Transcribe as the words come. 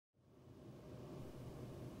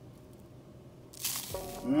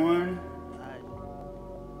One.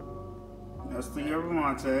 That's the yerba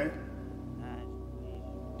mate.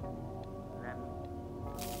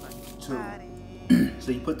 Two.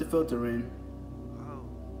 So you put the filter in.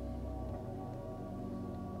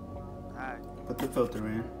 Put the filter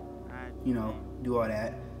in. You know, do all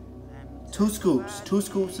that. 2 scoops. 2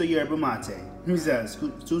 scoops of yerba mate. Let me say 2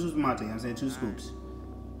 scoops of mate. I'm saying 2 scoops.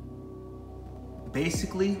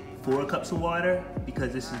 Basically 4 cups of water,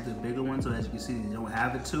 because this is the bigger one, so as you can see they don't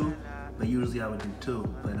have it 2, but usually I would do 2,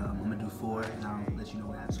 but I'm gonna do 4 and I'll let you know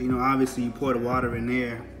what happens. So you know, obviously you pour the water in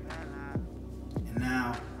there, and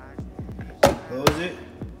now close it,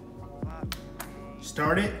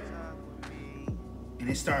 start it, and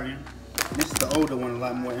it's starting. This is the older one, a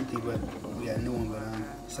lot more empty, but we got a new one. But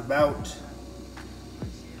it's about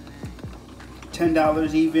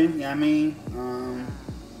 $10 even, you know what I mean?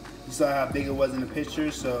 You saw how big it was in the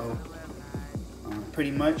picture, so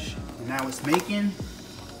pretty much. And now it's making,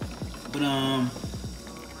 but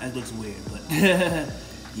that looks weird, but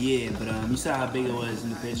yeah, but you saw how big it was in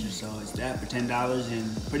the picture, so it's that for $10.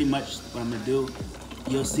 And pretty much what I'm gonna do,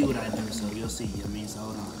 you'll see what I do, so you'll see. You know what I mean? So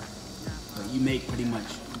hold on. But you make pretty much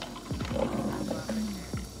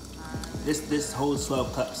this holds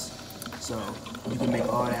 12 cups, so you can make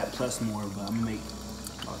all that plus more. But I'm gonna make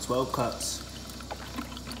 12 cups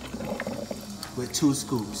with 2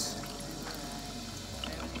 scoops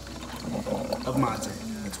of mate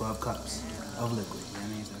and 12 cups of liquid. You know what I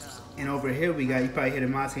mean? And over here we got, you probably hear the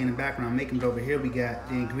mate in the background I'm making, but over here we got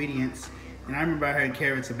the ingredients. And I remember I heard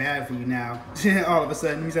carrots are bad for you now, all of a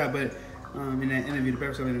sudden. But in that interview, the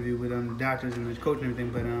breakfast interview with the doctors and the coach and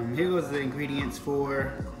everything. But here goes the ingredients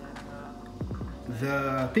for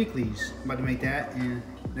the Pikliz. I'm about to make that, and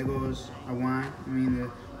there goes our wine. I mean, the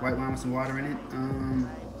white wine with some water in it.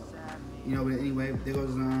 You know, but anyway, there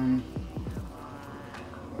goes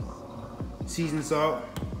seasoned salt,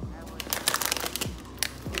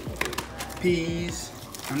 peas.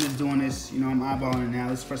 I'm just doing this, you know, I'm eyeballing it now.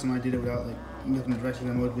 This is the first time I did it without like looking the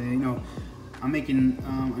directions I'm motivated. You know, I'm making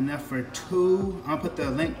enough for 2. I'll put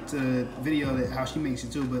the link to the video that how she makes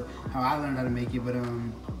it too, but how I learned how to make it. But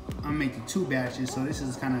I'm making 2 batches, so this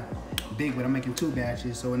is kind of big, but I'm making 2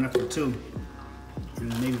 batches, so enough for 2.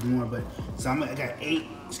 And maybe more, but so I got 8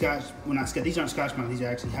 scotch. Well, not scotch. These aren't scotch bonnet. These are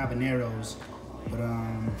actually habaneros. But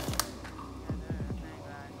I'm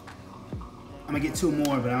gonna get 2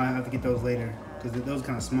 more, but I'll have to get those later because those are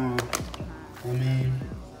kind of small. I mean,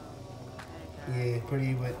 yeah,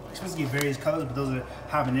 pretty. But you're supposed to get various colors, but those are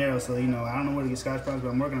habaneros. So you know, I don't know where to get scotch bonnets, but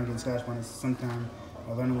I'm working on getting scotch bonnets sometime.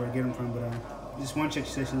 I'll learn where to get them from. But this one chick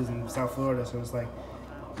said she lives in South Florida, so it's like.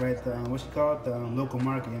 Right at the, what's she called? The local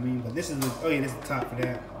market, I mean. But this is the, oh yeah, this is the top for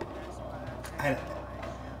that. I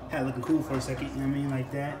had it looking cool for a second, you know what I mean,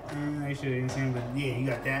 like that. And I should, you know what I'm saying, but yeah, you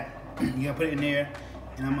got that. You gotta put it in there,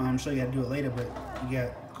 and I'm gonna show you how to do it later, but you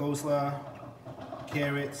got coleslaw,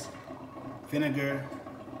 carrots, vinegar,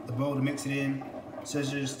 the bowl to mix it in,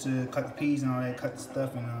 scissors to cut the peas and all that, cut the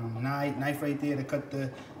stuff, and knife right there to cut the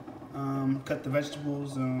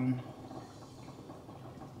vegetables.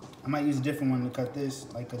 I might use a different one to cut this,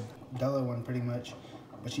 like a duller one pretty much.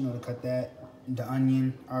 But you know, to cut that. The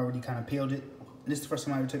onion, I already kind of peeled it. This is the first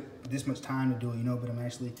time I ever took this much time to do it, you know, but I'm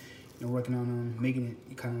actually, you know, working on making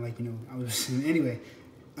it kind of like, you know, I was, anyway,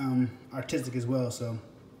 artistic as well, so.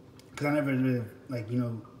 Because I never really, like, you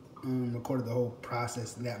know, recorded the whole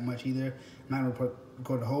process that much either. Not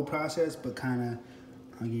record the whole process, but kind of,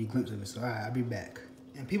 I'll give you a glimpse of it. So, all right, I'll be back.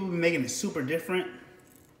 And people have been making it super different.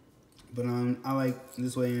 But I like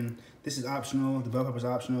this way, and this is optional. The bell pepper's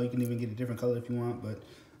optional. You can even get a different color if you want, but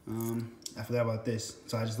I forgot about this.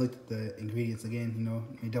 So I just looked at the ingredients again, you know,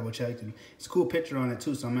 and double checked. And it's a cool picture on it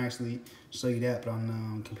too, so I'm actually show you that, but on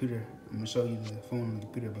the computer. I'm gonna show you the phone on the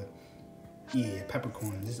computer, but yeah,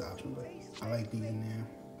 peppercorn, this is optional, but I like these in there.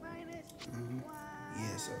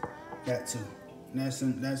 Yeah, so that too. That's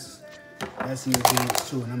the ingredients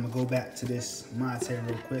too, and I'm gonna go back to this mate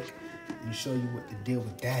real quick and show you what the deal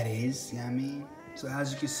with that is, you know what I mean? So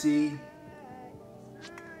as you can see,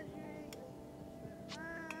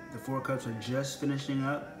 the 4 cups are just finishing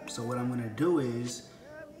up. So what I'm gonna do is,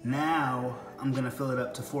 now I'm gonna fill it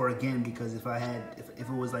up to 4 again, because if it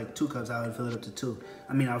was like 2 cups, I would fill it up to 2.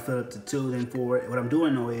 I mean, I'll fill it up to 2, then 4. What I'm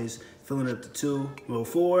doing though is filling it up to 2, well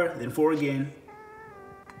 4, then 4 again.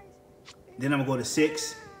 Then I'm gonna go to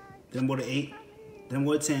 6, then I'm gonna go to 8, then I'm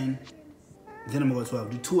gonna go to 10, then I'm gonna go to 12.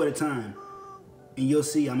 Do 2 at a time. And you'll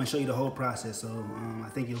see, I'm gonna show you the whole process. So I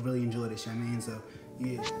think you'll really enjoy this, you know what I mean? So,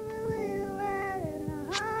 yeah.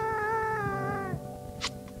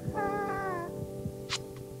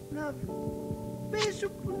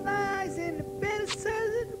 Visualize in the better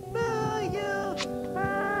says it for you.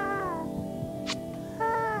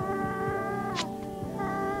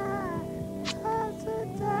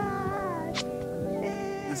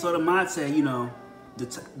 so the mate, you know,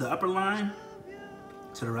 the upper line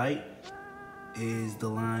to the right is the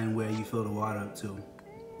line where you fill the water up to.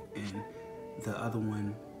 And the other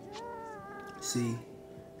one, see,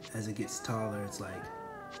 as it gets taller, it's like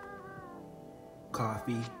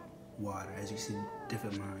coffee, water, as you see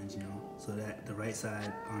different lines, you know. So that the right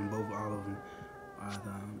side on all of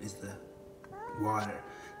them is the water.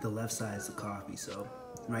 The left side is the coffee. So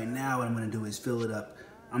right now what I'm gonna do is fill it up.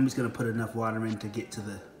 I'm just gonna put enough water in to get to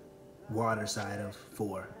the water side of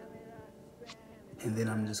 4. And then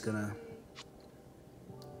I'm just gonna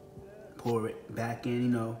pour it back in, you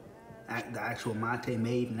know, the actual mate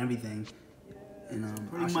made and everything. And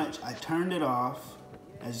pretty much I turned it off.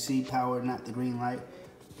 As you see, power, not the green light.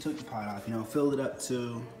 Took the pot off, you know, filled it up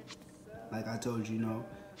to, like I told you, you know.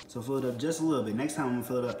 So fill it up just a little bit. Next time I'm gonna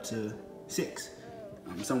fill it up to 6.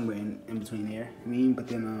 Somewhere in between there. I mean, but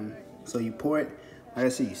then, so you pour it, like I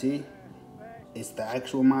see, you see? It's the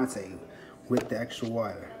actual mate with the actual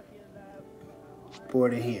water. Pour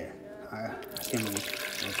it in here. I can't really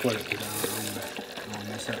record it because I don't want to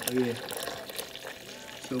mess up. But yeah.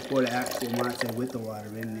 So pour the actual mate with the water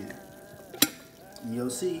in there. And you'll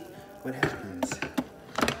see what happens.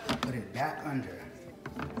 Put it back under.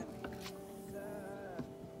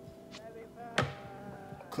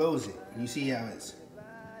 Close it. You see how it's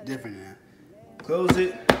different now. Close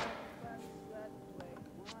it.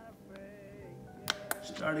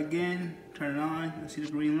 Start again. Turn it on. You see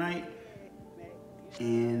the green light.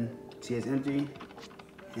 And see it's empty.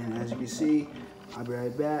 And as you can see, I'll be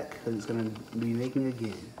right back because it's gonna be making it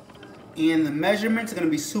again. And the measurements are gonna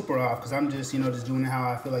be super off because I'm just, you know, just doing it how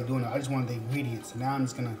I feel like doing it. I just want the ingredients. So now I'm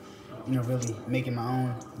just gonna, you know, really make it my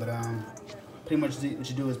own. But pretty much what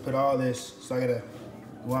you do is put all this. So I gotta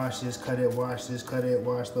wash this, cut it, wash this, cut it,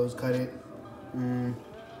 wash those, cut it.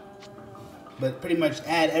 But pretty much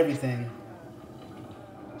add everything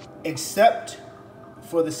except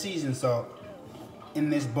for the seasoned salt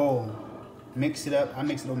in this bowl. Mix it up. I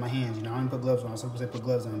mix it with my hands, you know. I don't put gloves on. Some people say put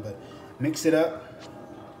gloves on, but mix it up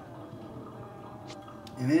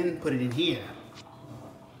and then put it in here.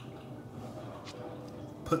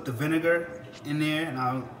 Put the vinegar in there, and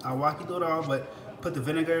I'll walk you through it all, but put the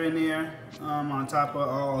vinegar in there on top of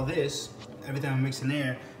all this, everything I'm mixing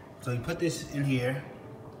there. So you put this in here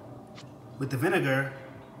with the vinegar,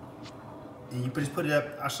 and you just put it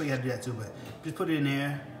up. I'll show you how to do that too, but just put it in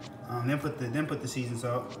there. Then put the seasoned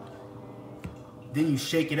salt. Then you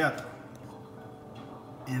shake it up,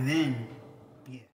 and then